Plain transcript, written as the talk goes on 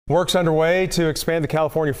Work's underway to expand the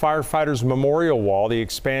California Firefighters Memorial Wall. The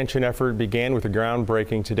expansion effort began with a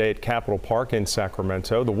groundbreaking today at Capitol Park in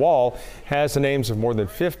Sacramento. The wall has the names of more than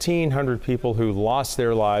 1,500 people who lost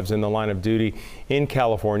their lives in the line of duty in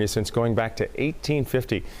California since going back to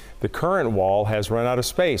 1850. The current wall has run out of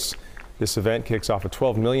space. This event kicks off a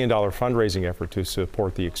 $12 million fundraising effort to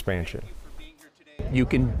support the expansion. You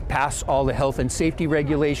can pass all the health and safety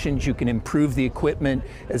regulations, you can improve the equipment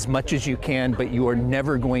as much as you can, but you are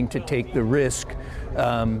never going to take the risk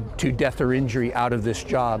to death or injury out of this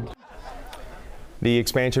job. The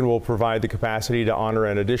expansion will provide the capacity to honor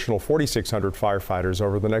an additional 4,600 firefighters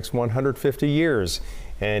over the next 150 years,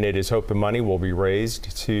 and it is hoped the money will be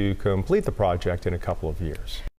raised to complete the project in a couple of years.